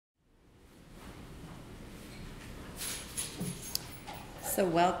So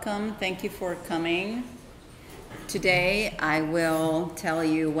welcome, thank you for coming. Today I will tell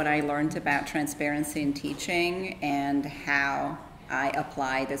you what I learned about transparency in teaching and how I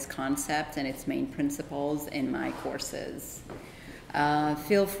apply this concept and its main principles in my courses.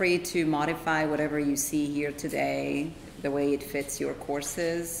 Feel free to modify whatever you see here today the way it fits your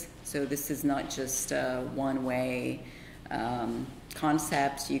courses. So this is not just a one-way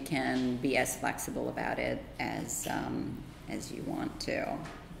concept. You can be as flexible about it as you want to.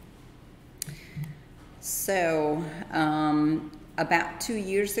 So about 2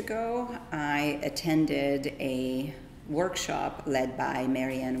 years ago, I attended a workshop led by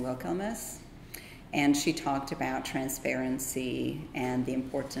Winkelmes, and she talked about transparency and the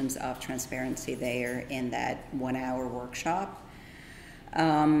importance of transparency there in that 1-hour workshop.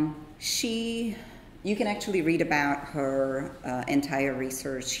 You can actually read about her entire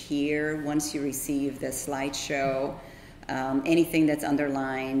research here. Once you receive the slideshow, anything that's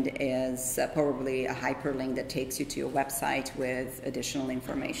underlined is probably a hyperlink that takes you to a website with additional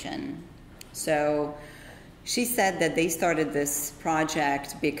information. So she said that they started this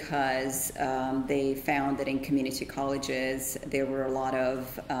project because they found that in community colleges there were a lot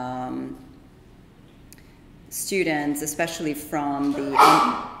of students, especially from the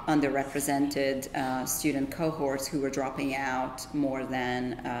underrepresented student cohorts, who were dropping out more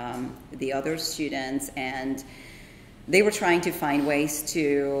than the other students, and they were trying to find ways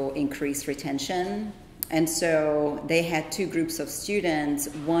to increase retention. And so they had two groups of students.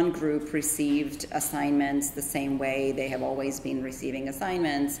 One group received assignments the same way they have always been receiving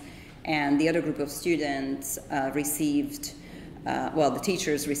assignments, and the other group of students the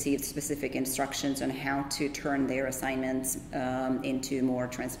teachers received specific instructions on how to turn their assignments into more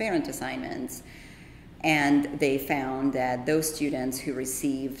transparent assignments. And they found that those students who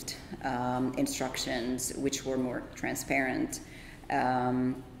received instructions which were more transparent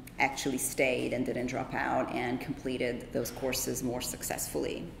actually stayed and didn't drop out and completed those courses more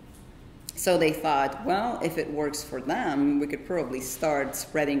successfully. So they thought, well, if it works for them, we could probably start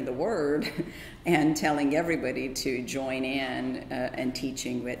spreading the word and telling everybody to join in and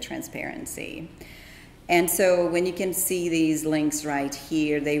teaching with transparency. And so when you can see these links right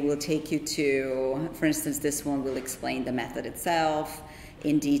here, they will take you to, for instance, this one will explain the method itself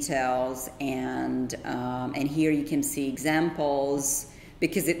in details, and here you can see examples,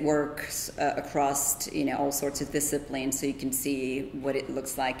 because it works across all sorts of disciplines, so you can see what it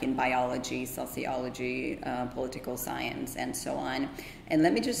looks like in biology, sociology, political science, and so on. And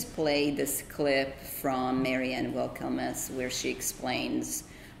let me just play this clip from Winkelmes where she explains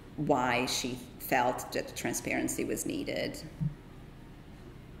why she felt that transparency was needed.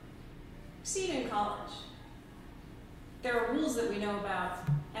 See it in college. There are rules that we know about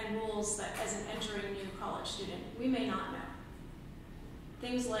and rules that, as an entering new college student, we may not know.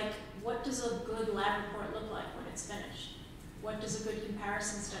 Things like, what does a good lab report look like when it's finished? What does a good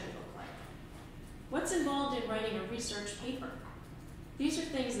comparison study look like? What's involved in writing a research paper? These are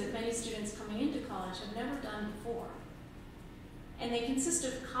things that many students coming into college have never done before. And they consist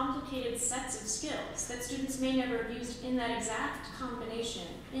of complicated sets of skills that students may never have used in that exact combination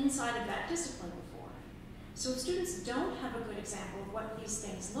inside of that discipline before. So if students don't have a good example of what these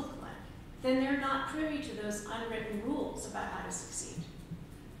things look like, then they're not privy to those unwritten rules about how to succeed.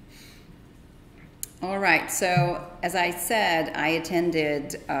 All right, so as I said, I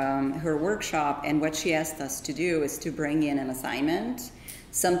attended her workshop, and what she asked us to do is to bring in an assignment,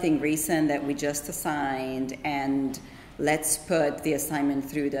 something recent that we just assigned, and let's put the assignment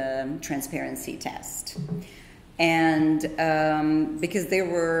through the transparency test. And because there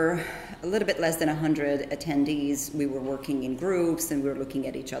were a little bit less than 100 attendees, we were working in groups and we were looking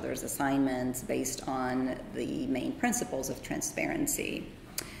at each other's assignments based on the main principles of transparency.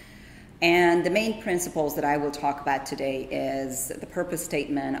 And the main principles that I will talk about today is the purpose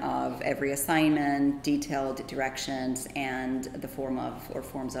statement of every assignment, detailed directions, and the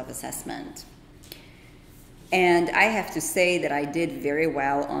forms of assessment. And I have to say that I did very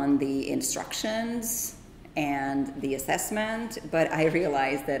well on the instructions and the assessment, but I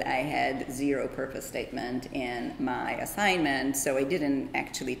realized that I had zero purpose statement in my assignment, so I didn't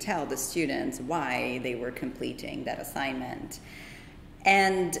actually tell the students why they were completing that assignment.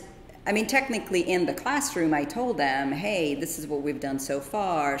 And I mean, technically in the classroom, I told them, hey, this is what we've done so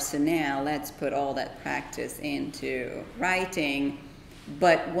far, so now let's put all that practice into writing.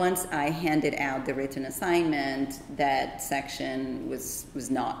 But once I handed out the written assignment, that section was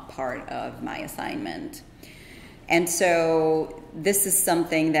not part of my assignment. And so this is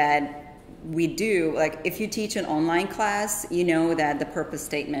something that we do, like if you teach an online class, you know that the purpose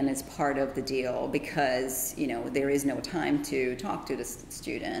statement is part of the deal, because there is no time to talk to the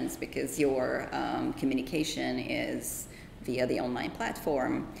students because your communication is via the online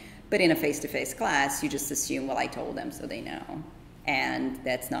platform. But in a face-to-face class, you just assume, well, I told them so they know. And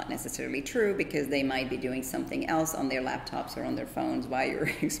that's not necessarily true, because they might be doing something else on their laptops or on their phones while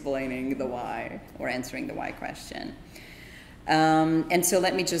you're explaining the why or answering the why question. And so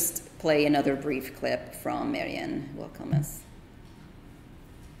let me just play another brief clip from Marianne Winkelmes.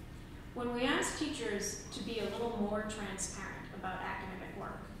 When we ask teachers to be a little more transparent about academic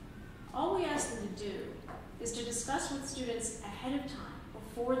work, all we ask them to do is to discuss with students ahead of time,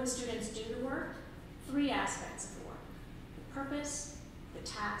 before the students do the work, 3 aspects of the work: the purpose, the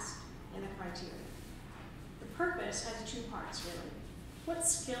task, and the criteria. The purpose has 2 parts, really. What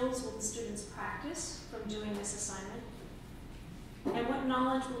skills will the students practice from doing this assignment? And what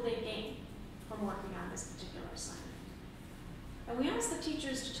knowledge will they gain from working on this particular assignment? And we ask the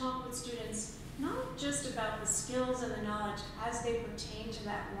teachers to talk with students not just about the skills and the knowledge as they pertain to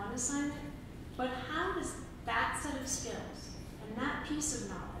that one assignment, but how does that set of skills and that piece of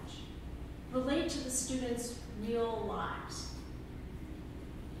knowledge relate to the students' real lives?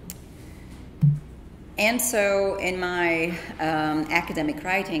 And so in my academic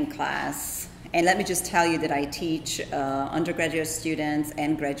writing class, and let me just tell you that I teach undergraduate students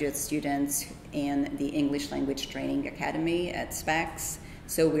and graduate students in the English Language Training Academy at SPECS.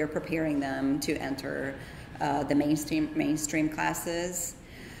 So we're preparing them to enter the mainstream classes.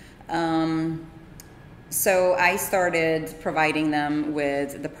 So I started providing them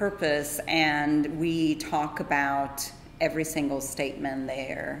with the purpose, and we talk about every single statement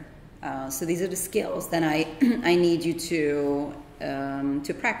there. So these are the skills that I need you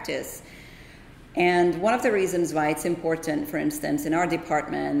to practice. And one of the reasons why it's important, for instance, in our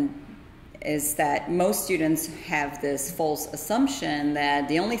department, is that most students have this false assumption that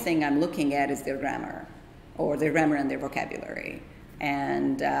the only thing I'm looking at is their grammar, or their grammar and their vocabulary.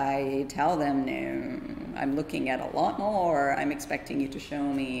 And I tell them, no, I'm looking at a lot more. I'm expecting you to show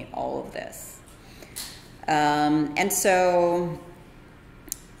me all of this. And so,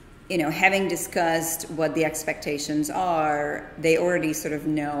 having discussed what the expectations are, they already sort of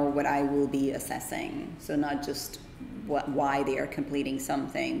know what I will be assessing. So not just why they are completing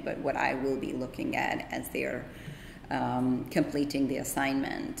something, but what I will be looking at as they're completing the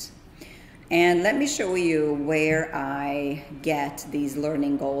assignment. And let me show you where I get these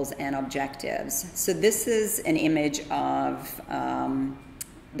learning goals and objectives. So this is an image of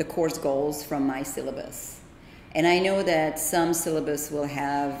the course goals from my syllabus. And I know that some syllabus will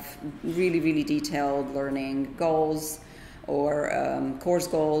have really, really detailed learning goals, or course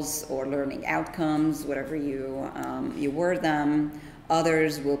goals, or learning outcomes, whatever you word them.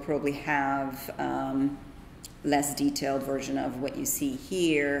 Others will probably have less detailed version of what you see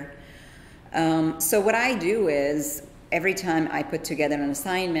here. So what I do is, every time I put together an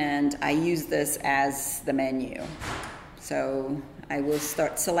assignment, I use this as the menu. So I will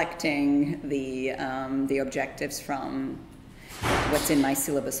start selecting the objectives from what's in my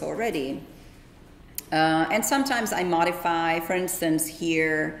syllabus already. And sometimes I modify, for instance,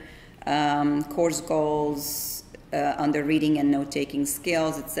 here, course goals under reading and note-taking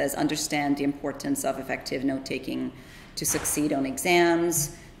skills. It says, understand the importance of effective note-taking to succeed on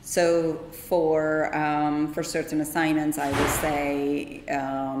exams. So for certain assignments, I will say,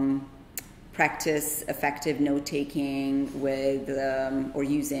 practice effective note-taking with or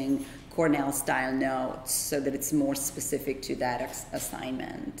using Cornell-style notes, so that it's more specific to that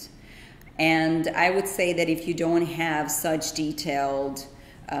assignment. And I would say that if you don't have such detailed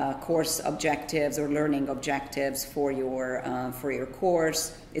course objectives or learning objectives for your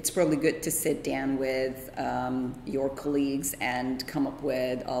course, it's probably good to sit down with your colleagues and come up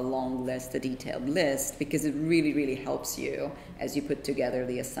with a long list, a detailed list, because it really, really helps you as you put together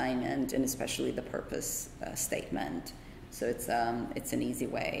the assignment, and especially the purpose statement. So it's an easy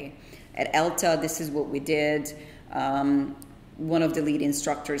way. At ELTA, this is what we did. One of the lead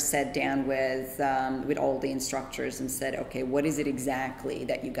instructors sat down with all the instructors and said, okay, what is it exactly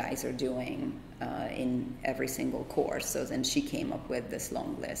that you guys are doing in every single course? So then she came up with this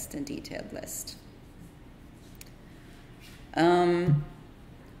long list and detailed list.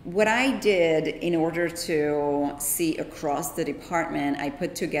 What I did in order to see across the department, I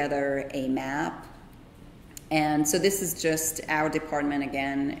put together a map. And so this is just our department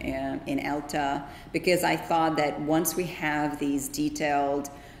again in ELTA, because I thought that once we have these detailed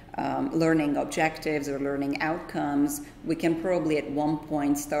learning objectives or learning outcomes, we can probably at one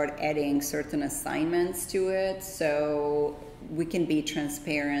point start adding certain assignments to it, so we can be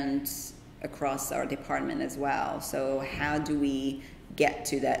transparent across our department as well. So how do we get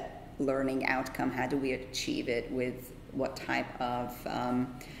to that learning outcome? How do we achieve it with what type of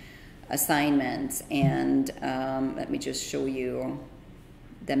assignments? And let me just show you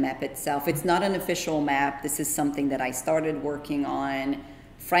the map itself. It's not an official map. This is something that I started working on,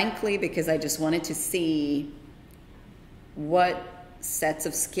 frankly, because I just wanted to see what sets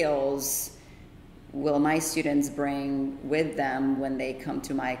of skills will my students bring with them when they come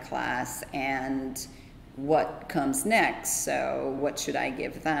to my class, and what comes next. So what should I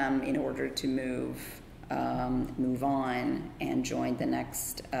give them in order to move on and join the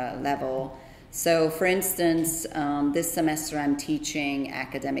next level. So for instance, this semester I'm teaching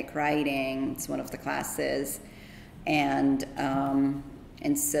academic writing. It's one of the classes. And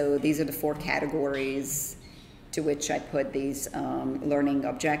so these are the 4 categories to which I put these learning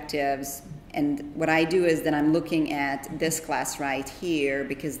objectives. And what I do is that I'm looking at this class right here,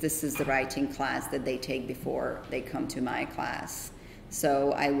 because this is the writing class that they take before they come to my class.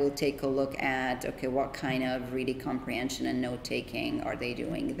 So I will take a look at, okay, what kind of reading comprehension and note-taking are they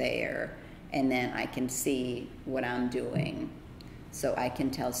doing there? And then I can see what I'm doing. So I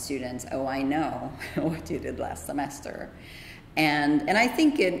can tell students, oh, I know what you did last semester. And I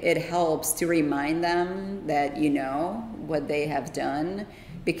think it helps to remind them that you know what they have done,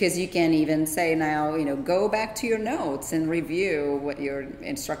 because you can even say now, go back to your notes and review what your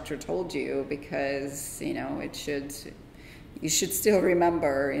instructor told you, because, you should still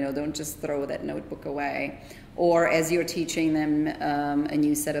remember, don't just throw that notebook away. Or as you're teaching them a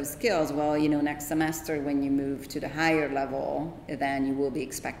new set of skills, well, next semester when you move to the higher level, then you will be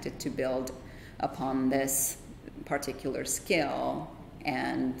expected to build upon this particular skill.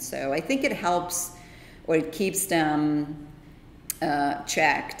 And so I think it helps, or it keeps them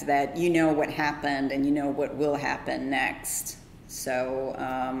checked that what happened and what will happen next. So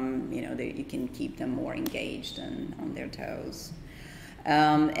that you can keep them more engaged and on their toes.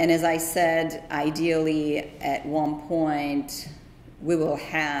 And as I said, ideally at one point we will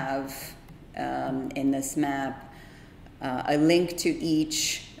have in this map a link to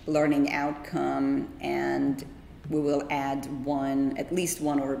each learning outcome, and we will add at least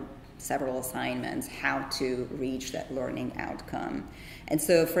one or several assignments how to reach that learning outcome. And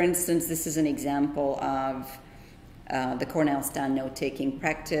so, for instance, this is an example of the Cornell-Stan note-taking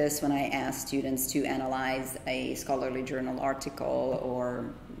practice, when I ask students to analyze a scholarly journal article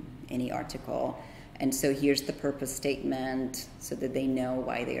or any article. And so here's the purpose statement so that they know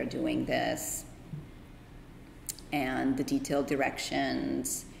why they are doing this, and the detailed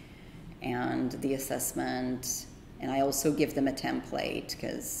directions and the assessment. And I also give them a template,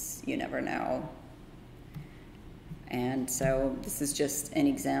 because you never know. And so this is just an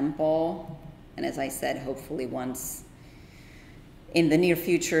example. And as I said, hopefully once in the near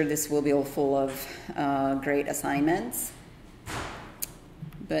future, this will be all full of great assignments.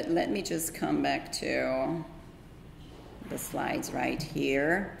 But let me just come back to the slides right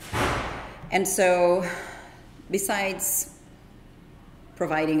here. And so besides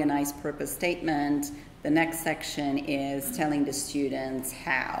providing a nice purpose statement, the next section is telling the students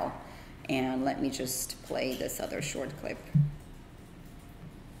how. And let me just play this other short clip.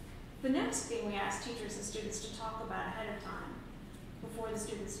 The next thing we ask teachers and students to talk about ahead of time, before the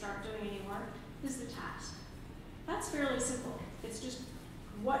students start doing any work, is the task. That's fairly simple. It's just,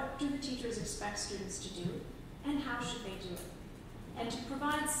 what do the teachers expect students to do, and how should they do it? And to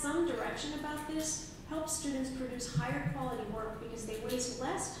provide some direction about this helps students produce higher quality work, because they waste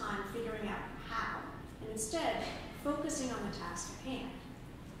less time figuring out how, and instead focusing on the task at hand.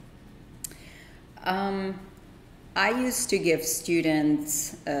 I used to give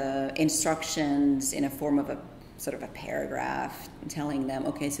students instructions in a form of a sort of a paragraph, telling them,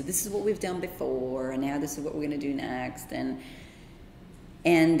 okay, so this is what we've done before, and now this is what we're going to do next. And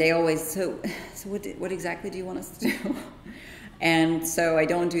they always, so what exactly do you want us to do? And so I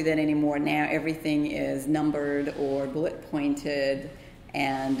don't do that anymore. Now everything is numbered or bullet pointed.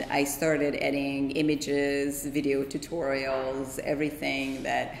 And I started adding images, video tutorials, everything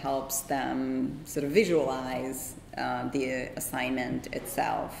that helps them sort of visualize the assignment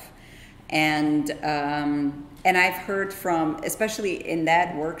itself. And I've heard from, especially in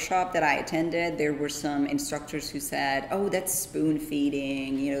that workshop that I attended, there were some instructors who said, oh, that's spoon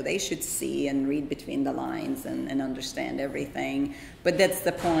feeding, they should see and read between the lines and understand everything. But that's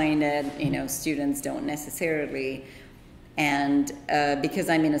the point, that students don't necessarily. And because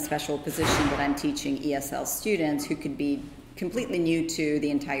I'm in a special position that I'm teaching ESL students who could be completely new to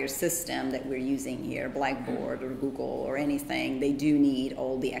the entire system that we're using here, Blackboard or Google or anything, they do need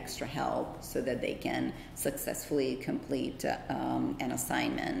all the extra help so that they can successfully complete an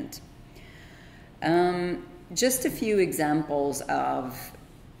assignment. Just a few examples of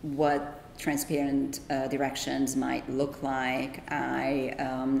what transparent directions might look like.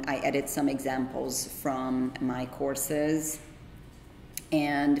 I edit some examples from my courses.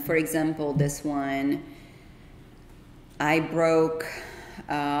 And for example, this one, I broke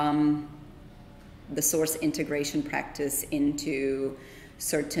the source integration practice into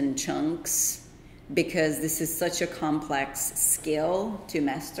certain chunks because this is such a complex skill to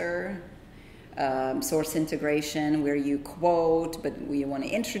master. Source integration, where you quote, but you want to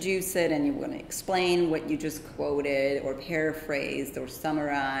introduce it and you want to explain what you just quoted, or paraphrased, or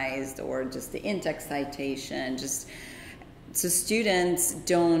summarized, or just the in-text citation. Just so students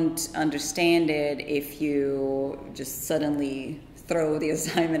don't understand it if you just suddenly throw the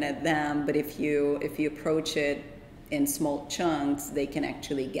assignment at them. But if you approach it in small chunks, they can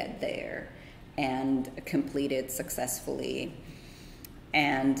actually get there and complete it successfully.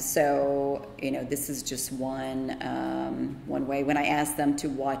 And so, this is just one way. When I ask them to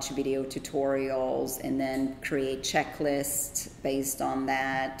watch video tutorials and then create checklists based on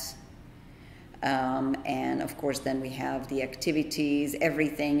that, and of course, then we have the activities.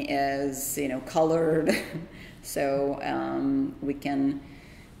 Everything is, colored, so we can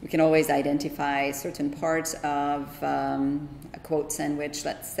always identify certain parts of a quote sandwich,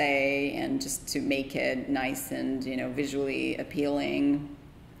 let's say, and just to make it nice and visually appealing.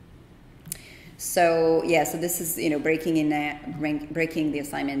 So yeah, so this is breaking the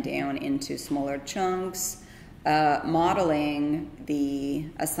assignment down into smaller chunks. Modeling the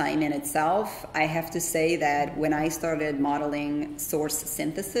assignment itself, I have to say that when I started modeling source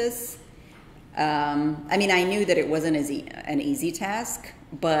synthesis, I knew that it wasn't an easy task.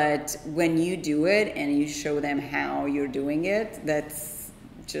 But when you do it and you show them how you're doing it, that's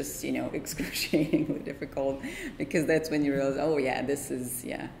just, excruciatingly difficult, because that's when you realize, oh yeah,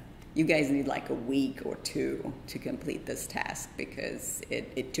 you guys need like a week or two to complete this task, because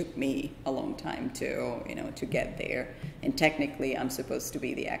it took me a long time to get there. And technically I'm supposed to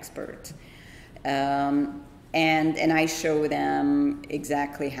be the expert. And I show them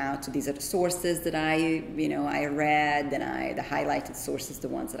exactly how to, these are the sources that I read, then the highlighted sources, the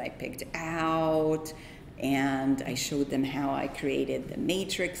ones that I picked out, and I showed them how I created the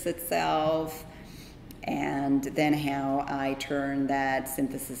matrix itself, and then how I turned that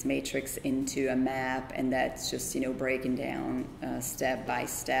synthesis matrix into a map, and that's just, breaking down step by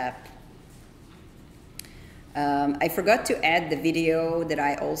step. I forgot to add the video that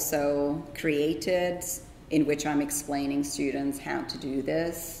I also created, in which I'm explaining students how to do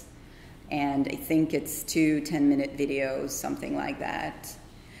this. And I think it's 2 10-minute videos, something like that.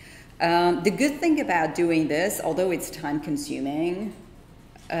 The good thing about doing this, although it's time-consuming,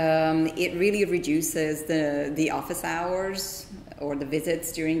 it really reduces the office hours or the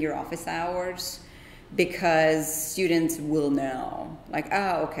visits during your office hours, because students will know, like,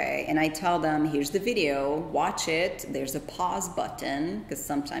 oh, okay. And I tell them, here's the video, watch it. There's a pause button, because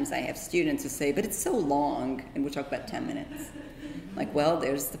sometimes I have students who say, but it's so long, and we'll talk about 10 minutes. Like, well,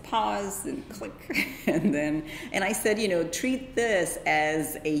 there's the pause, and click, and I said, treat this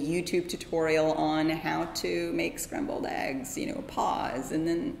as a YouTube tutorial on how to make scrambled eggs, pause, and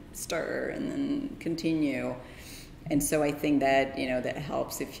then stir, and then continue. And so I think that, that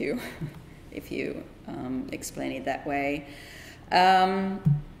helps if you explain it that way.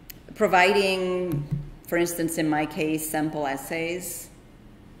 Providing, for instance, in my case, sample essays.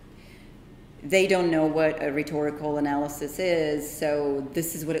 They don't know what a rhetorical analysis is, so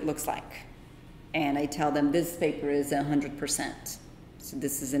this is what it looks like. And I tell them this paper is 100%. So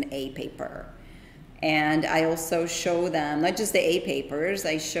this is an A paper. And I also show them, not just the A papers,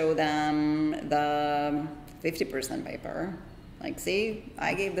 I show them the 50% paper. Like, see,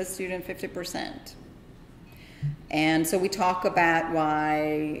 I gave the student 50%. And so we talk about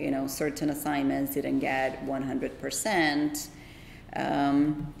why, certain assignments didn't get 100%.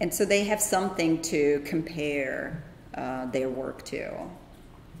 And so they have something to compare their work to.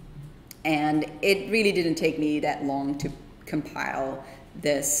 And it really didn't take me that long to compile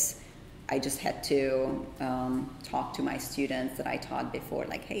this. I just had to talk to my students that I taught before,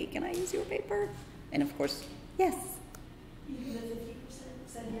 like, hey, can I use your paper? And of course, yes. Even the 50%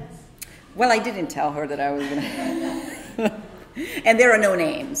 said yes? Well, I didn't tell her that I was gonna. And there are no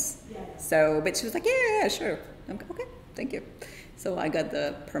names. Yeah. So, but she was like, yeah, sure. I'm like, okay, thank you. So I got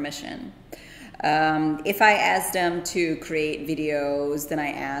the permission. If I ask them to create videos, then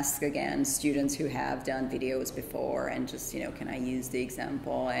I ask, again, students who have done videos before, and just, can I use the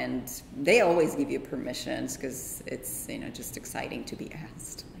example? And they always give you permissions, because it's, just exciting to be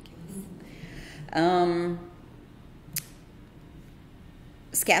asked.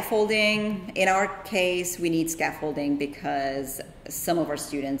 Scaffolding, in our case, we need scaffolding because some of our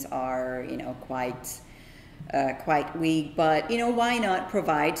students are, you know, quite weak, but, you know, why not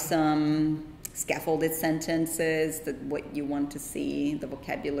provide some scaffolded sentences, that what you want to see, the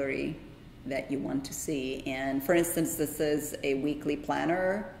vocabulary that you want to see. And for instance, this is a weekly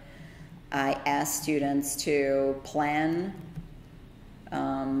planner. I ask students to plan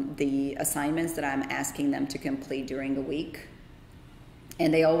the assignments that I'm asking them to complete during the week.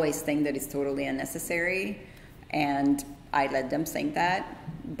 And they always think that it's totally unnecessary, and I let them think that.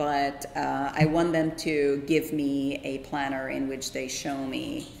 But I want them to give me a planner in which they show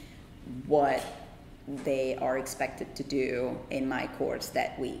me what they are expected to do in my course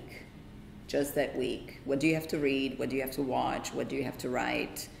that week, just that week. What do you have to read? What do you have to watch? What do you have to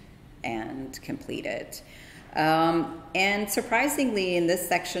write? And complete it. And surprisingly, in this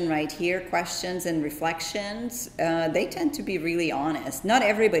section right here, questions and reflections, they tend to be really honest. Not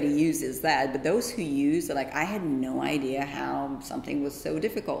everybody uses that, but those who use are like, I had no idea how something was so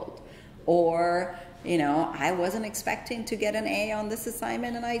difficult. Or, you know, I wasn't expecting to get an A on this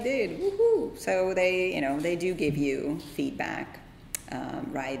assignment and I did. Woohoo! So they, you know, they do give you feedback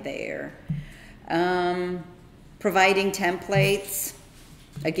right there. Providing templates.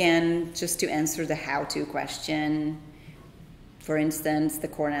 Again, just to answer the how-to question, for instance, the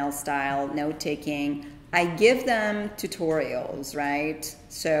Cornell style note-taking, I give them tutorials, right?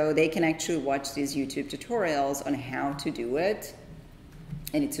 So they can actually watch these YouTube tutorials on how to do it.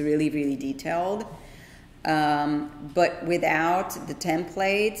 And it's really, really detailed. But without the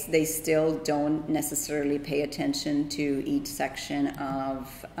templates, they still don't necessarily pay attention to each section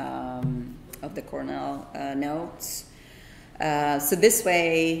of the Cornell notes. So this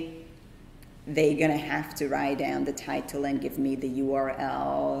way, they're gonna have to write down the title and give me the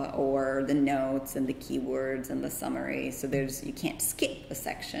URL or the notes and the keywords and the summary. So you can't skip a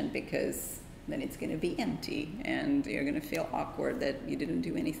section because then it's gonna be empty and you're gonna feel awkward that you didn't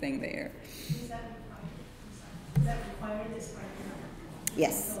do anything there. Is that required? Is that required this part?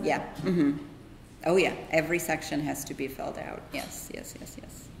 Yes, yeah. Mm-hmm. Oh yeah, every section has to be filled out. Yes.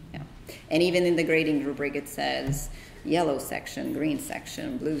 Yeah. And even in the grading rubric, it says yellow section, green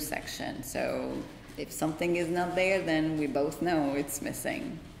section, blue section. So if something is not there, then we both know it's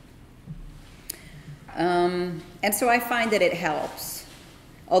missing. And so I find that it helps.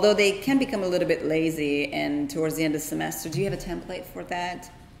 Although they can become a little bit lazy, and towards the end of the semester, do you have a template for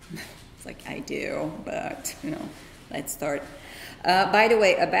that? It's like, I do, but, you know, let's start. By the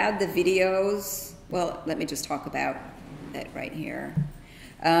way, about the videos, well, let me just talk about that right here.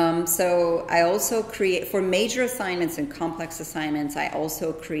 So I also create, for major assignments and complex assignments, I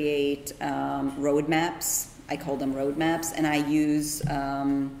also create roadmaps. I call them roadmaps, and I use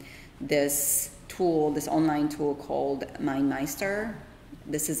this tool, this online tool called MindMeister.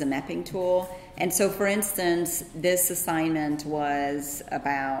 This is a mapping tool. And so, for instance, this assignment was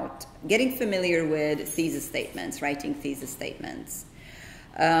about getting familiar with thesis statements, writing thesis statements.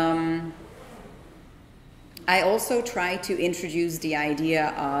 I also try to introduce the idea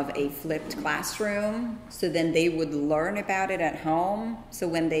of a flipped classroom, so then they would learn about it at home. So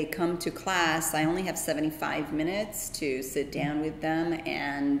when they come to class, I only have 75 minutes to sit down with them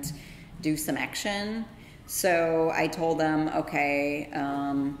and do some action. So I told them, okay,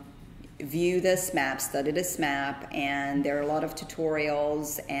 view this map, study this map, and there are a lot of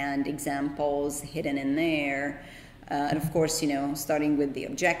tutorials and examples hidden in there. And of course, you know, starting with the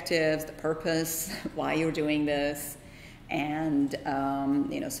objectives, the purpose, why you're doing this, and,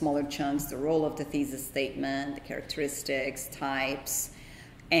 you know, smaller chunks, the role of the thesis statement, the characteristics, types,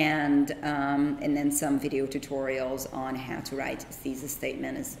 and then some video tutorials on how to write a thesis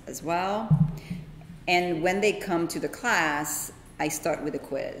statement as well. And when they come to the class, I start with a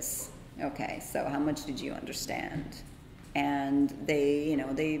quiz. Okay, so how much did you understand? And they, you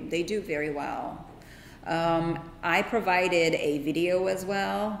know, they do very well. I provided a video as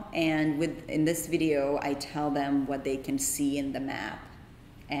well, and in this video, I tell them what they can see in the map.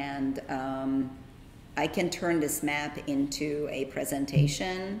 And I can turn this map into a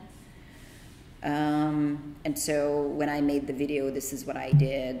presentation. And so when I made the video, this is what I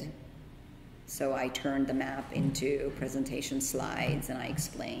did. So I turned the map into presentation slides, and I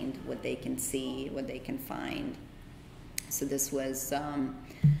explained what they can see, what they can find. So this was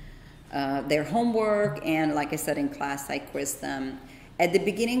their homework, and like I said, in class, I quizzed them. At the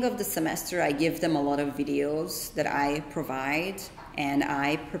beginning of the semester, I give them a lot of videos that I provide, and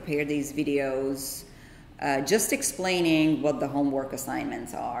I prepare these videos just explaining what the homework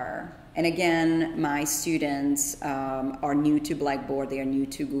assignments are. And again, my students are new to Blackboard, they are new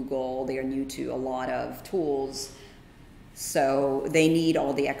to Google, they are new to a lot of tools. So they need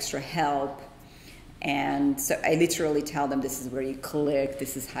all the extra help. And so I literally tell them, this is where you click,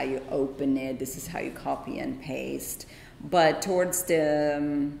 this is how you open it, this is how you copy and paste. But towards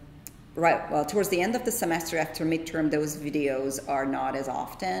the towards the end of the semester after midterm, those videos are not as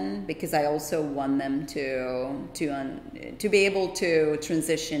often, because I also want them to be able to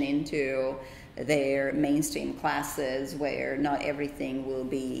transition into their mainstream classes where not everything will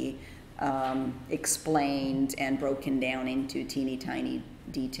be explained and broken down into teeny tiny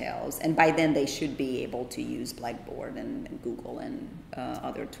details. And by then they should be able to use Blackboard and Google and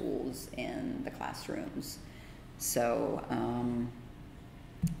other tools in the classrooms. So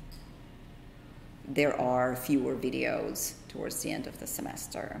there are fewer videos towards the end of the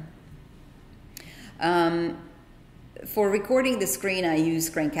semester. For recording the screen, I use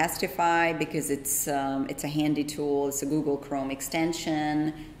Screencastify because it's a handy tool. It's a Google Chrome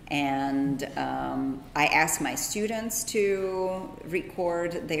extension, and I ask my students to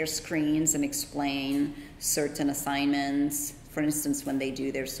record their screens and explain certain assignments. For instance, when they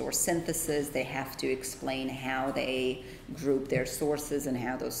do their source synthesis, they have to explain how they group their sources and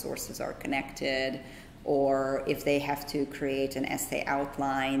how those sources are connected. Or if they have to create an essay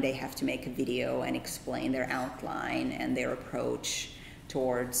outline, they have to make a video and explain their outline and their approach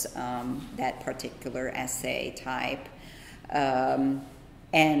towards that particular essay type.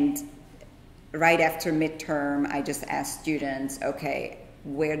 And right after midterm, I just ask students, okay,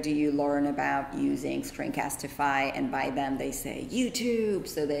 where do you learn about using Screencastify? And by then they say YouTube.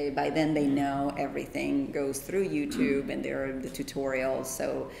 So by then they know everything goes through YouTube, and there are the tutorials.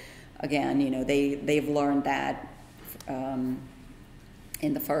 So again, you know, they've learned that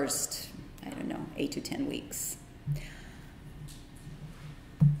in the first, 8 to 10 weeks.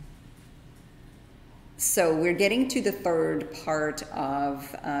 So we're getting to the third part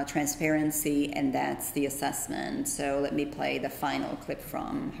of transparency, and that's the assessment. So let me play the final clip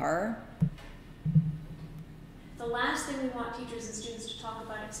from her. The last thing we want teachers and students to talk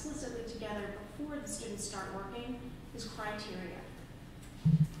about explicitly together before the students start working is criteria.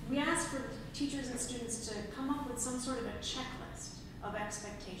 We ask for teachers and students to come up with some sort of a checklist of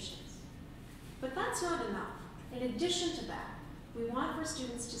expectations. But that's not enough. In addition to that, we want for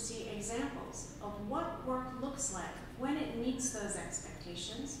students to see examples of what work looks like when it meets those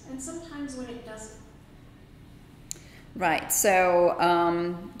expectations, and sometimes when it doesn't. Right, so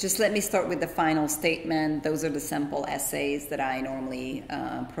just let me start with the final statement. Those are the sample essays that I normally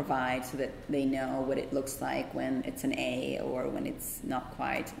provide so that they know what it looks like when it's an A or when it's not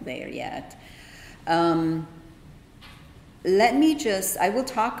quite there yet. I will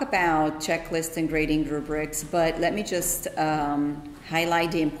talk about checklists and grading rubrics, but let me just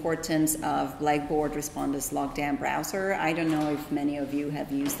highlight the importance of Blackboard Respondus Lockdown Browser. I don't know if many of you have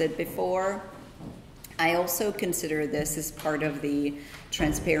used it before. I also consider this as part of the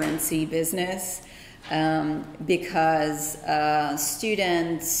transparency business because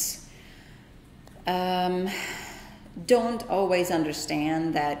students don't always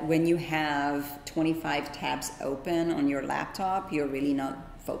understand that when you have 25 tabs open on your laptop, you're really not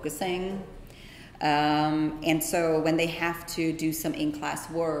focusing. And so when they have to do some in-class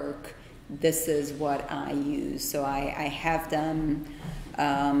work, this is what I use. So I have them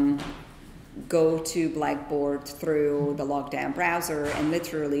go to Blackboard through the lockdown browser, and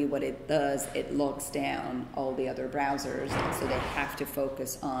literally what it does, it locks down all the other browsers, so they have to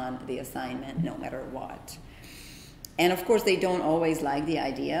focus on the assignment no matter what. And of course they don't always like the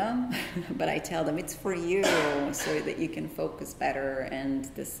idea, but I tell them it's for you so that you can focus better, and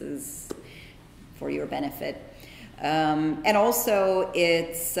this is for your benefit. And also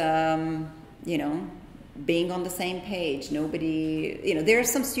it's, being on the same page. There are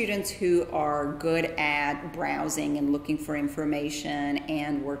some students who are good at browsing and looking for information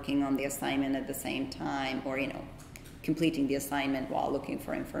and working on the assignment at the same time, or, completing the assignment while looking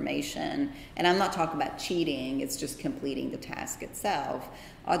for information. And I'm not talking about cheating, it's just completing the task itself.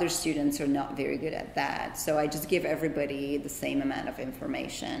 Other students are not very good at that. So I just give everybody the same amount of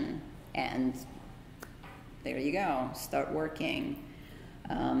information, and there you go, start working.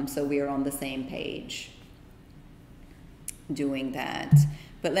 So we are on the same page doing that.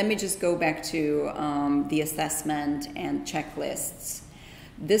 But let me just go back to the assessment and checklists.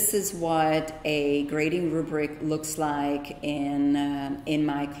 This is what a grading rubric looks like in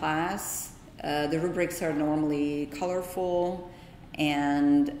my class. The rubrics are normally colorful,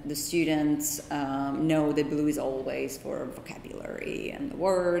 and the students know that blue is always for vocabulary and the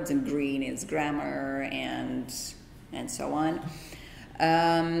words, and green is grammar, and so on.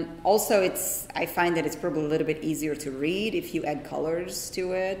 Also, I find that it's probably a little bit easier to read if you add colors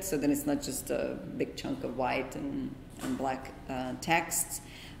to it, so then it's not just a big chunk of white and and black texts.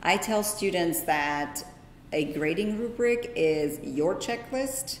 I tell students that a grading rubric is your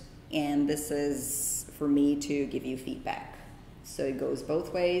checklist, and this is for me to give you feedback. So it goes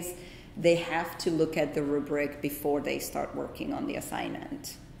both ways. They have to look at the rubric before they start working on the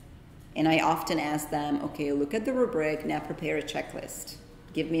assignment. And I often ask them, okay, look at the rubric, now prepare a checklist.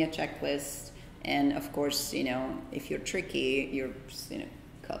 Give me a checklist. And of course, you know, if you're tricky, you're just, you know,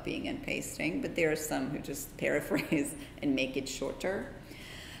 copying and pasting, but there are some who just paraphrase and make it shorter.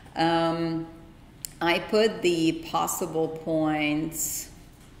 I put the possible points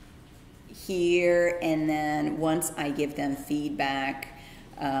here, and then once I give them feedback,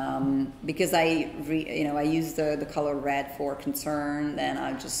 because I use the color red for concern, then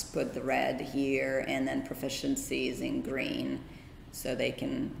I'll just put the red here, and then proficiencies in green, so they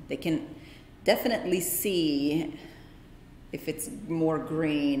can definitely see if it's more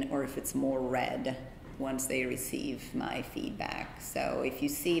green or if it's more red once they receive my feedback. So if you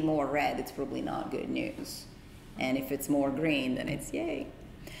see more red, it's probably not good news. And if it's more green, then it's yay.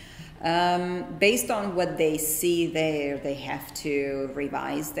 Based on what they see there, they have to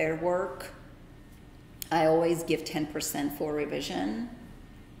revise their work. I always give 10% for revision.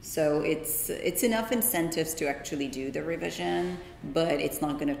 So it's enough incentives to actually do the revision, but it's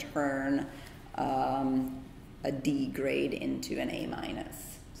not going to turn a D grade into an A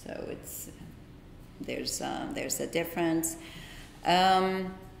minus. So there's a difference.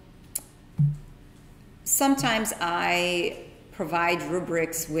 Sometimes I provide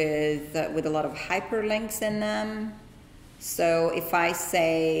rubrics with a lot of hyperlinks in them. So if I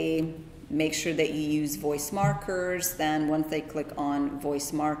say make sure that you use voice markers, then once they click on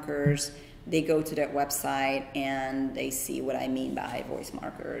voice markers, they go to that website and they see what I mean by voice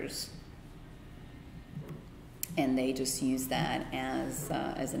markers. And they just use that as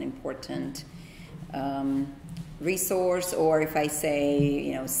an important resource. Or if I say,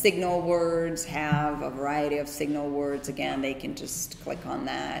 you know, signal words, have a variety of signal words, again, they can just click on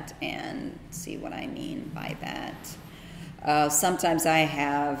that and see what I mean by that. Sometimes I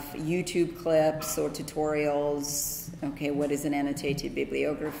have YouTube clips or tutorials. Okay, what is an annotated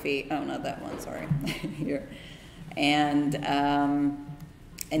bibliography? Oh, not that one, sorry. Here. And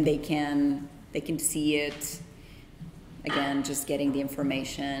they can see it. Again, just getting the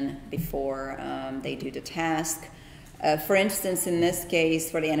information before they do the task. For instance, in this case,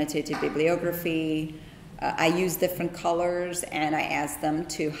 for the annotated bibliography, I use different colors, and I ask them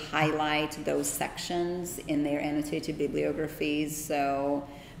to highlight those sections in their annotated bibliographies. So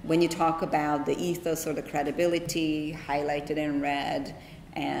when you talk about the ethos or the credibility, highlight it in red.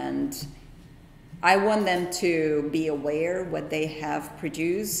 And I want them to be aware what they have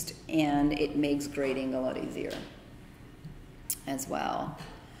produced, and it makes grading a lot easier as well.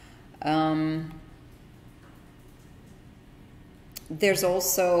 There's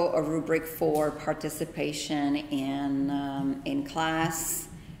also a rubric for participation in class,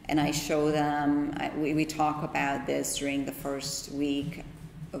 and I show them, we talk about this during the first week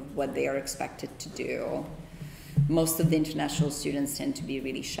of what they are expected to do. Most of the international students tend to be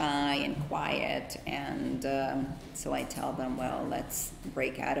really shy and quiet, and so I tell them, well, let's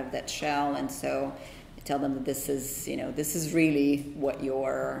break out of that shell. And so I tell them that this is really what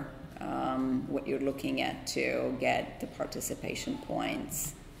you're looking at to get the participation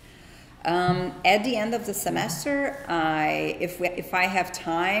points. At the end of the semester, if I have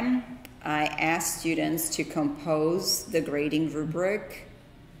time, I ask students to compose the grading rubric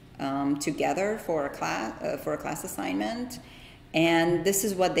together for a class assignment, and this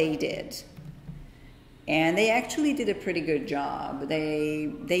is what they did. And they actually did a pretty good job.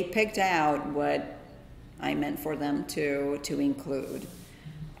 They picked out what I meant for them to include.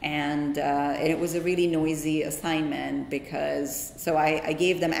 And it was a really noisy assignment because, so I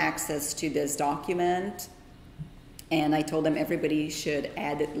gave them access to this document, and I told them everybody should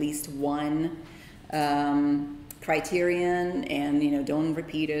add at least one criterion, and don't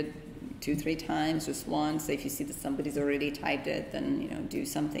repeat it 2-3 times, just once. So if you see that somebody's already typed it, then do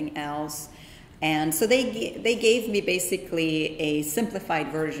something else. And so they gave me basically a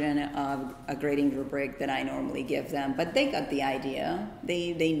simplified version of a grading rubric that I normally give them, but they got the idea.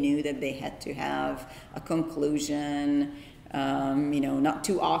 They knew that they had to have a conclusion, not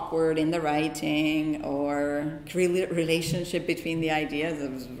too awkward in the writing, or relationship between the ideas. I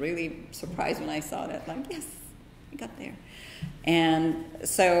was really surprised when I saw that, like, yes, I got there. And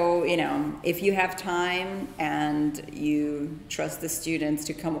so, if you have time and you trust the students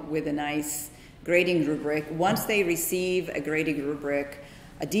to come up with a nice grading rubric, once they receive a grading rubric,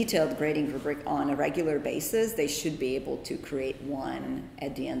 a detailed grading rubric on a regular basis, they should be able to create one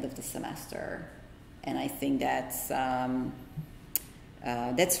at the end of the semester. And I think that's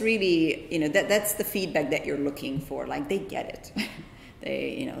really, that's the feedback that you're looking for. Like, they get it.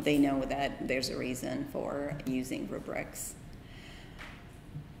 They know that there's a reason for using rubrics.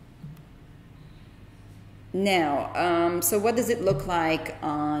 Now, so what does it look like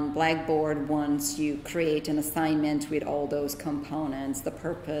on Blackboard once you create an assignment with all those components, the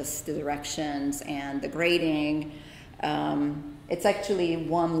purpose, the directions, and the grading? It's actually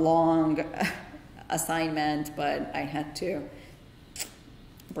one long assignment, but I had to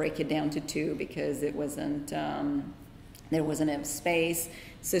break it down to two because it wasn't, there wasn't enough space.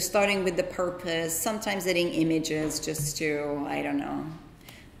 So starting with the purpose, sometimes adding images just to, I don't know,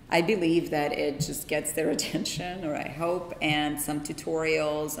 I believe that it just gets their attention, or I hope, and some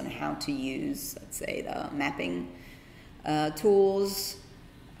tutorials on how to use, let's say, the mapping tools.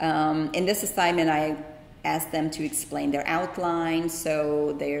 In this assignment, I asked them to explain their outline,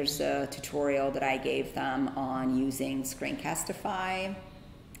 so there's a tutorial that I gave them on using Screencastify.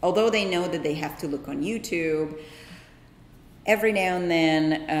 Although they know that they have to look on YouTube, every now and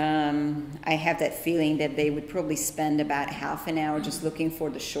then I have that feeling that they would probably spend about half an hour just looking for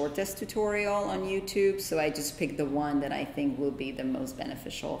the shortest tutorial on YouTube. So I just picked the one that I think will be the most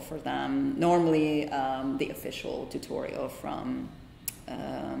beneficial for them. Normally the official tutorial from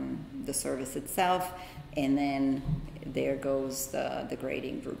the service itself, and then there goes the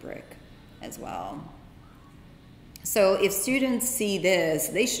grading rubric as well. So if students see this,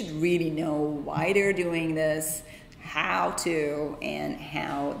 they should really know why they're doing this, how to, and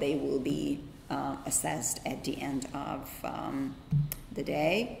how they will be assessed at the end of the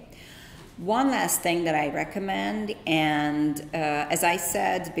day. One last thing that I recommend, and as I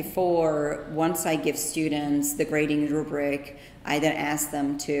said before, once I give students the grading rubric, I then ask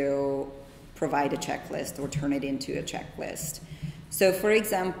them to provide a checklist or turn it into a checklist. So for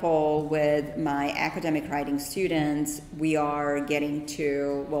example, with my academic writing students, we are getting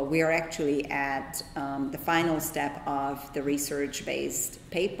to, well, we are actually at the final step of the research-based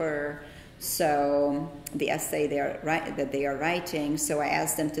paper, so the essay that they are writing. So I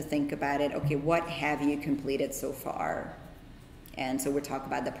asked them to think about it, okay, what have you completed so far? And so we'll talk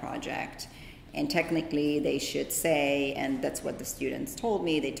about the project. And technically they should say, and that's what the students told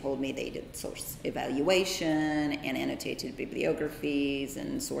me, they told me they did source evaluation and annotated bibliographies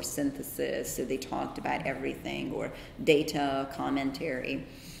and source synthesis, so they talked about everything, or data, commentary.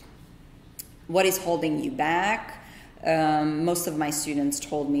 What is holding you back? Most of my students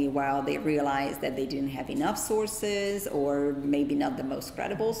told me, well, they realized that they didn't have enough sources, or maybe not the most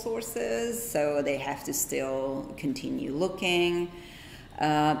credible sources, so they have to still continue looking.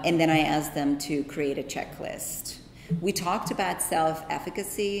 And then I asked them to create a checklist. We talked about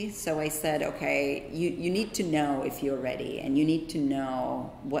self-efficacy, so I said, okay, you need to know if you're ready, and you need to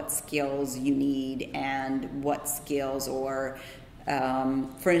know what skills you need and what skills, or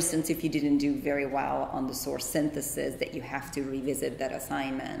for instance, if you didn't do very well on the source synthesis, that you have to revisit that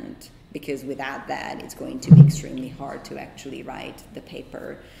assignment, because without that, it's going to be extremely hard to actually write the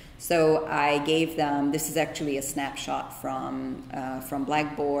paper. So I gave them, this is actually a snapshot from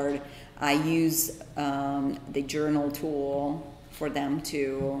Blackboard. I use the journal tool for them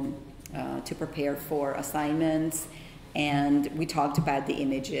to prepare for assignments. And we talked about the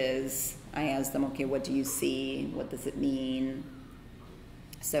images. I asked them, okay, what do you see? What does it mean?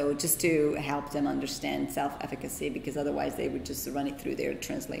 So just to help them understand self-efficacy, because otherwise they would just run it through their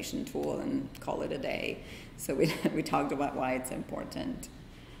translation tool and call it a day. So we talked about why it's important.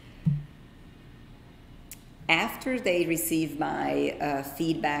 After they receive my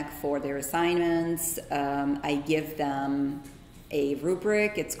feedback for their assignments, I give them a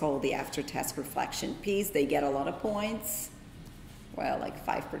rubric. It's called the after-task reflection piece. They get a lot of points. Well, like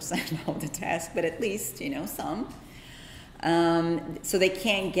 5% of the task, but at least, some. So they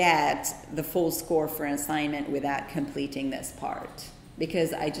can't get the full score for an assignment without completing this part,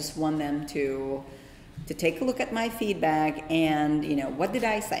 because I just want them to take a look at my feedback and, what did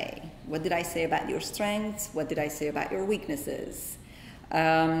I say? What did I say about your strengths? What did I say about your weaknesses?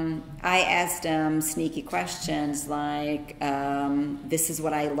 I asked them sneaky questions like, this is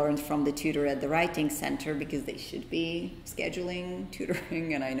what I learned from the tutor at the writing center, because they should be scheduling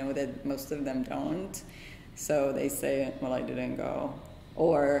tutoring, and I know that most of them don't. So they say, well, I didn't go.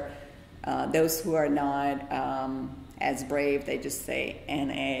 Or those who are not as brave, they just say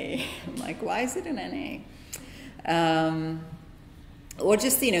NA. I'm like, why is it an NA? Or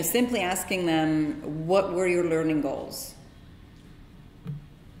just, simply asking them, what were your learning goals?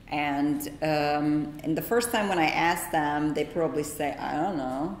 And the first time when I asked them, they probably say, I don't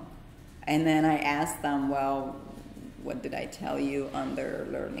know. And then I asked them, well, what did I tell you under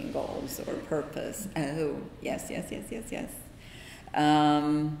learning goals or purpose? Oh, yes.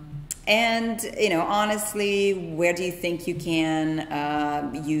 And, you know, honestly, where do you think you can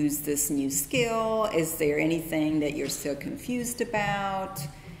use this new skill? Is there anything that you're still confused about?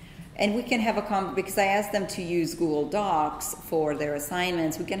 And we can have because I asked them to use Google Docs for their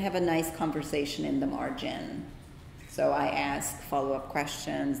assignments, we can have a nice conversation in the margin. So I ask follow-up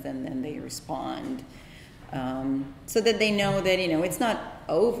questions, and then they respond. So that they know that, you know, it's not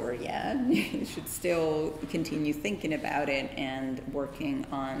over yet. You should still continue thinking about it and working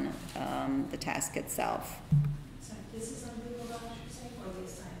on the task itself. So this is on Google Docs, you're saying, or the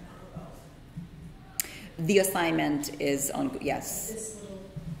assignment, or both? The assignment is on, yes. This little...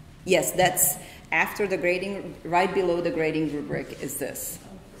 Yes, that's after the grading, right below the grading rubric is this.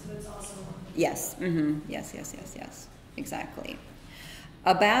 So it's also on... Yes, yes, exactly.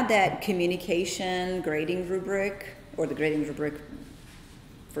 About that communication grading rubric, or the grading rubric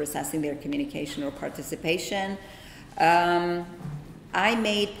for assessing their communication or participation, I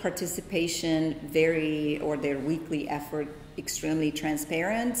made participation or their weekly effort extremely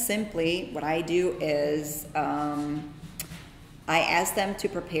transparent. Simply, what I do is I ask them to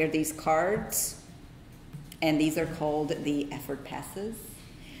prepare these cards, and these are called the effort passes.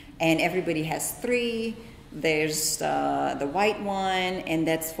 And everybody has 3. There's the white one, and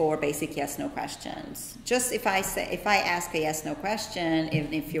that's for basic yes/no questions. Just if I ask a yes/no question,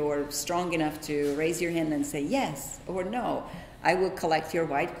 even if you're strong enough to raise your hand and say yes or no, I will collect your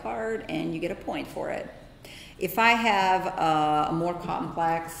white card and you get a point for it. If I have a more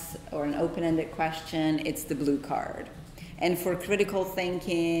complex or an open-ended question, it's the blue card. And for critical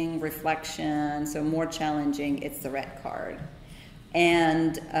thinking, reflection, so more challenging, it's the red card.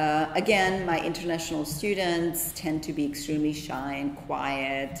 And again, my international students tend to be extremely shy and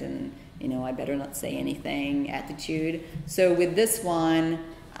quiet and, you know, I better not say anything attitude. So with this one,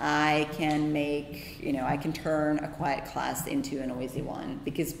 I can I can turn a quiet class into a noisy one,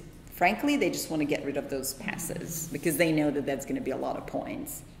 because frankly, they just want to get rid of those passes because they know that that's going to be a lot of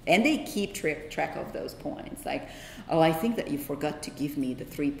points. And they keep track of those points. Like, oh, I think that you forgot to give me the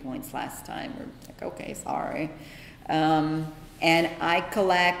 3 points last time. Or like, okay, sorry. And I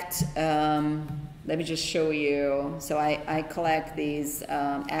collect, let me just show you. So I collect these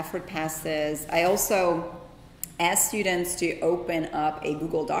effort passes. I also ask students to open up a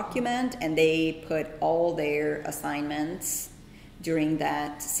Google document, and they put all their assignments during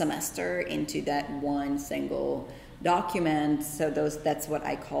that semester into that one single document. So that's what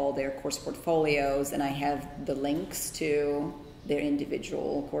I call their course portfolios, and I have the links to their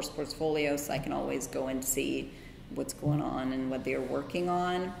individual course portfolios, so I can always go and see what's going on and what they're working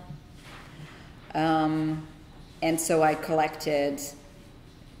on. And so I collected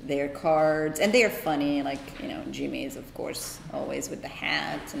their cards, and they're funny, like, you know, Jimmy is of course always with the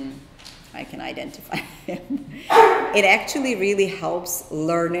hat, and I can identify him. It actually really helps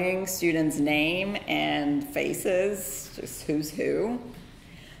learning students' name and faces, just who's who.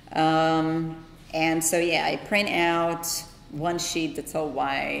 And so yeah, I print out one sheet that's all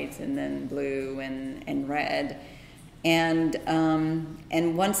white and then blue and red. And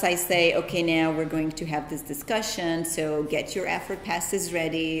once I say, okay, now we're going to have this discussion, so get your effort passes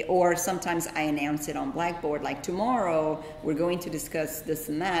ready, or sometimes I announce it on Blackboard, like tomorrow we're going to discuss this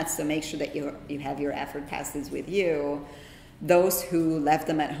and that, so make sure that you have your effort passes with you. Those who left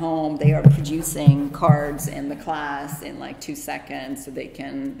them at home, they are producing cards in the class in like 2 seconds, so they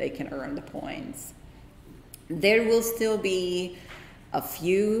can earn the points. There will still be a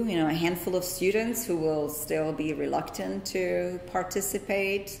few, you know, a handful of students who will still be reluctant to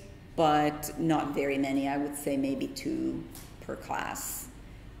participate, but not very many. I would say maybe 2 per class.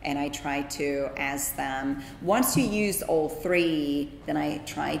 And I try to ask them, once you use all 3, then I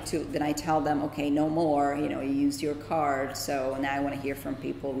tell them, okay, no more, you know, you used your card, so now I want to hear from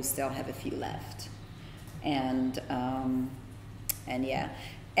people who still have a few left. And yeah.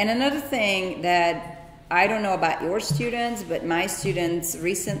 And another thing that I don't know about your students, but my students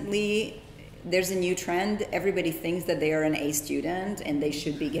recently, there's a new trend. Everybody thinks that they are an A student and they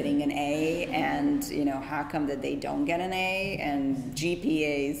should be getting an A, and, you know, how come that they don't get an A, and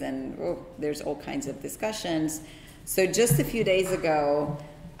GPAs, and there's all kinds of discussions. So just a few days ago,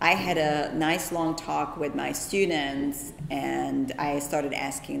 I had a nice long talk with my students, and I started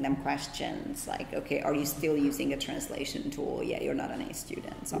asking them questions like, okay, are you still using a translation tool? Yeah, you're not an A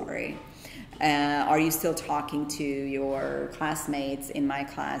student, sorry. Are you still talking to your classmates in my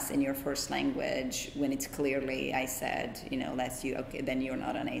class in your first language when it's clearly, I said, you know, that's you, okay, then you're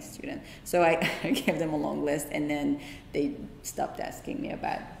not an A student. So I gave them a long list, and then they stopped asking me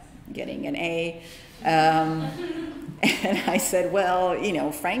about getting an A. And I said, well, you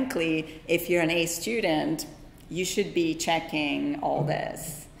know, frankly, if you're an A student, you should be checking all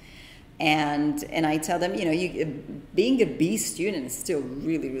this. And I tell them, you know, being a B student is still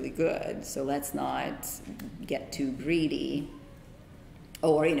really, really good. So let's not get too greedy.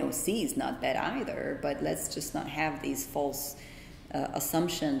 Or, you know, C is not bad either, but let's just not have these false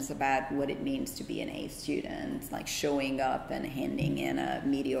assumptions about what it means to be an A student, like showing up and handing in a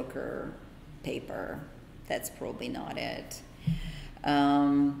mediocre paper. That's probably not it.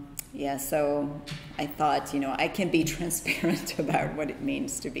 Yeah, so I thought, you know, I can be transparent about what it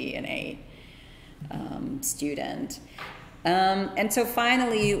means to be an A student. And so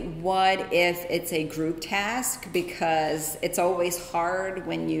finally, what if it's a group task? Because it's always hard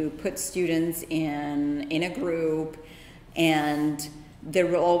when you put students in a group, and there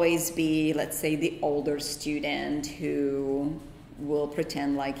will always be, let's say, the older student who will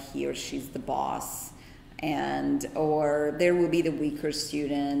pretend like he or she's the boss, or there will be the weaker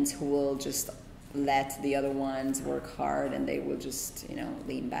students who will just let the other ones work hard, and they will just, you know,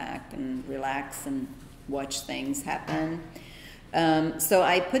 lean back and relax and watch things happen. So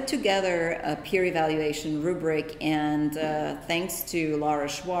I put together a peer evaluation rubric, and thanks to Laura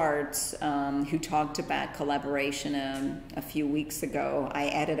Schwartz, who talked about collaboration a few weeks ago, I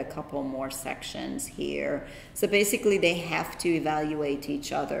added a couple more sections here. So basically they have to evaluate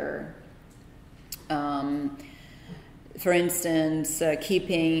each other. For instance,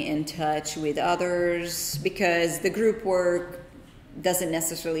 keeping in touch with others, because the group work doesn't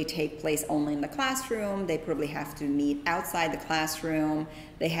necessarily take place only in the classroom. They probably have to meet outside the classroom.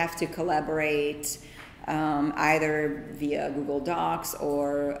 They have to collaborate either via Google Docs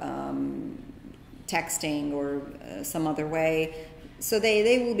or texting or some other way. So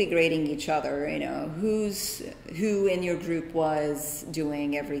they will be grading each other, you know, who in your group was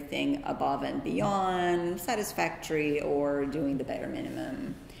doing everything above and beyond, satisfactory, or doing the bare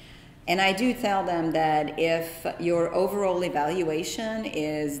minimum. And I do tell them that if your overall evaluation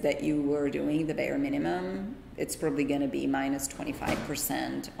is that you were doing the bare minimum, it's probably going to be minus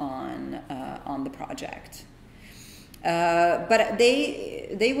 25% on the project. But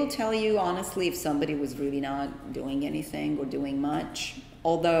they will tell you honestly if somebody was really not doing anything or doing much.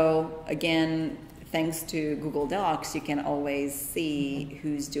 Although, again, thanks to Google Docs, you can always see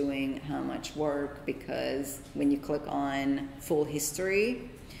who's doing how much work, because when you click on full history,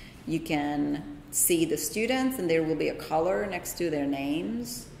 you can see the students, and there will be a color next to their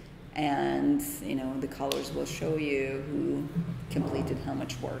names, and you know, the colors will show you who completed how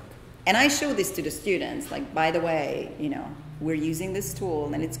much work. And I show this to the students, like, by the way, you know, we're using this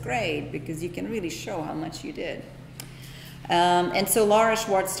tool, and it's great because you can really show how much you did. And so Laura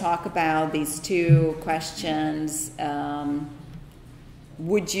Schwartz talked about these two questions.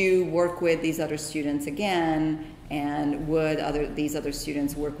 Would you work with these other students again? And would these other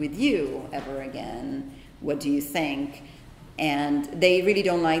students work with you ever again? What do you think? And they really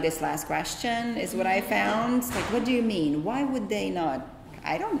don't like this last question, is what I found. It's like, what do you mean? Why would they not?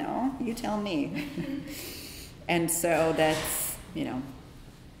 I don't know. You tell me. And so that's, you know,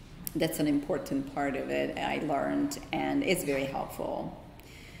 that's an important part of it, I learned, and it's very helpful.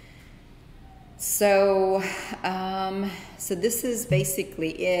 So, so this is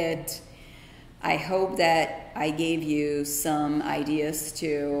basically it. I hope that I gave you some ideas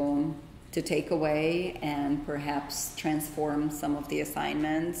to take away and perhaps transform some of the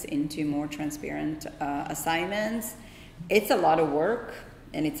assignments into more transparent assignments. It's a lot of work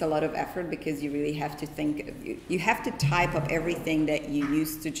and it's a lot of effort, because you really have to think, you have to type up everything that you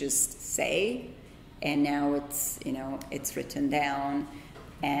used to just say, and now it's, you know, it's written down.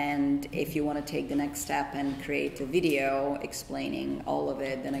 And if you want to take the next step and create a video explaining all of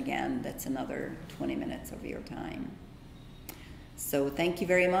it, then again, that's another 20 minutes of your time. So thank you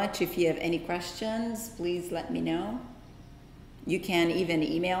very much. If you have any questions, please let me know. You can even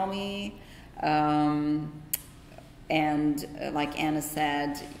email me. And like Anna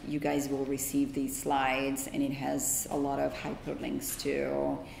said, you guys will receive these slides, and it has a lot of hyperlinks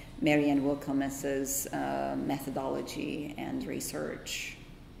to Marianne Winkelmes' methodology and research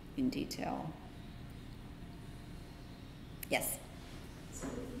in detail. Yes? So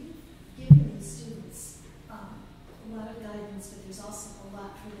you've given these students a lot of guidance, but there's also a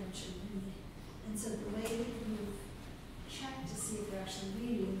lot for them to read. And so the way that you check to see if they're actually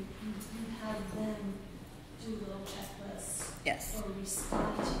reading, you have them do little checklists. Yes. Or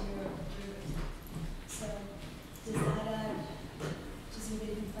respond to your group. So does that does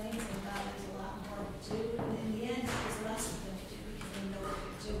anybody complain about there's a lot more to do? And in the end, there's less for them to do because they know what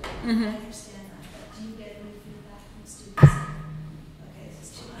they're doing. Mm-hmm. I understand that, but do you get any feedback from students? Okay, this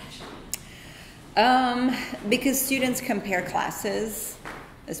is too much. Because students compare classes,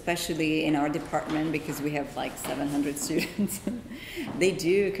 especially in our department, because we have like 700 students. They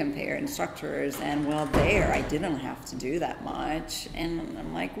do compare instructors, and well, there I didn't have to do that much, and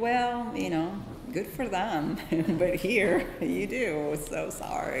I'm like, well, you know, good for them, but here you do. So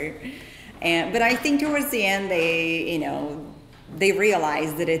sorry. But I think towards the end, they, you know, they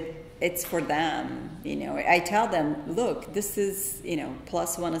realize that it's for them. You know, I tell them, look, this is, you know,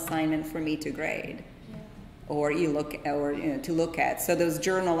 +1 assignment for me to grade, or you know, to look at. So those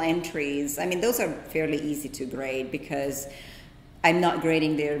journal entries, I mean, those are fairly easy to grade because I'm not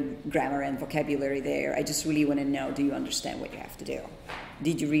grading their grammar and vocabulary there. I just really want to know, do you understand what you have to do?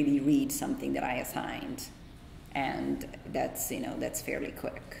 Did you really read something that I assigned? And that's, you know, that's fairly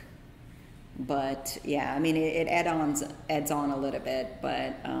quick. But yeah, I mean, it adds on a little bit,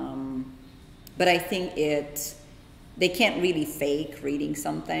 but I think they can't really fake reading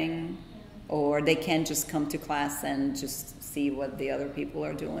something, or they can't just come to class and just see what the other people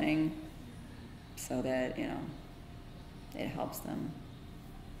are doing, so that, you know, it helps them.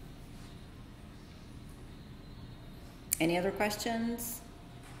 Any other questions?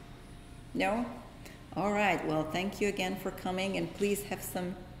 No? All right, well, thank you again for coming, and please have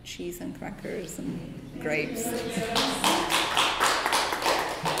some cheese and crackers and grapes.